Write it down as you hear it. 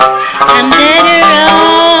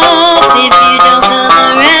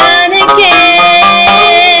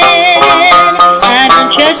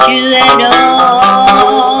trust you at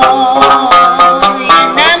all. You're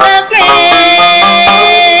not my friend.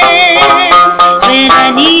 When I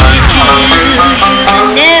needed you, you were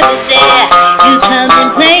never there. You come and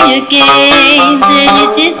play your games and you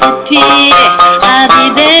disappear. I'd be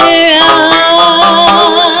better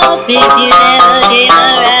off if you never came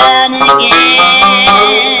around again.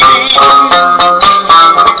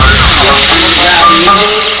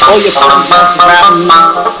 All your friends bounce around me.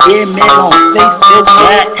 Yeah, man, on Facebook,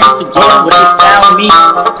 yeah, Instagram, where they found me.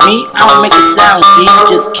 Me, I don't make a sound, G.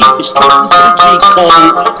 Just keep it strictly to the G code.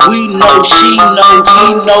 We know, she know,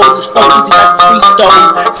 he knows. It's fuck easy like free throw.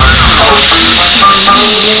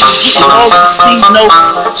 Getting all the C notes.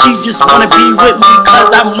 She just wanna be with me cause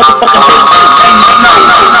I'm motherfucking big.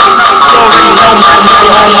 You already know my nigga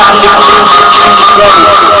on my nigga.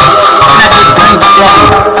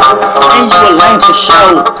 And you a lame for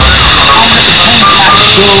show.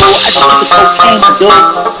 I just get the cocaine, my dude.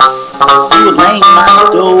 You a lame, my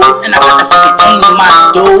dude. And I got that fucking aim, my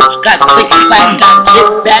dude. Got quick clap, got get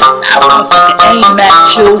backs. I won't fucking aim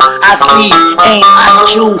at you. I squeeze, aim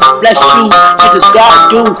at you. Bless you, niggas God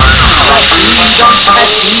do. Don't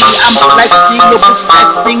stress me, I'm flexing. Your bitch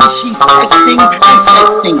sexing, she's sexting and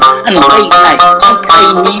sexting. And the late night, don't play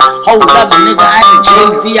me. Hold up, nigga, I'm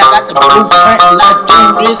Jay-Z. I got the blueprint and I do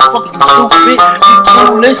this. Fucking stupid, you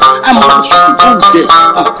clueless. I'm a motherfucking do this.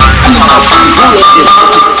 I'm a motherfucking do this.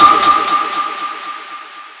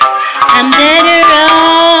 I'm better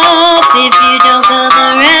off if you don't come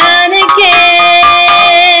around again.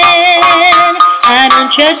 I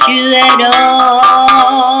don't trust you at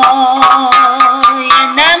all.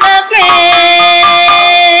 You're not my friend.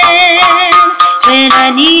 When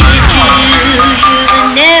I needed you, you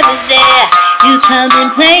were never there. You come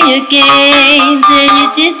and play your games and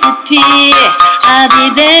you disappear. I'd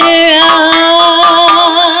be better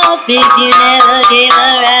off if you never came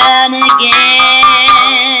around again.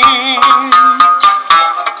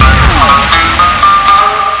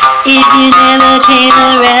 If you never came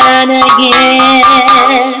around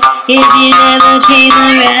again. If you never came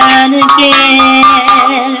around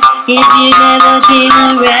again. If you never came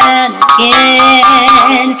around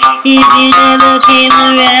again. If you never came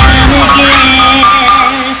around again.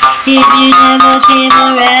 If you never came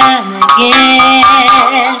around again.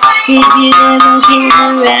 If you never came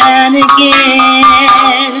around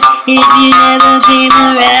again. If you never came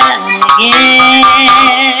around again.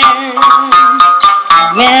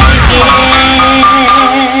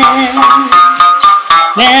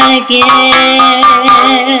 Round again,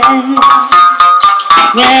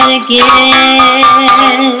 round again,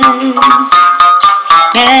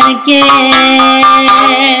 round again, round again,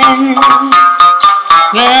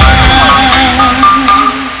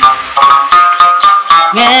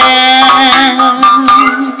 round.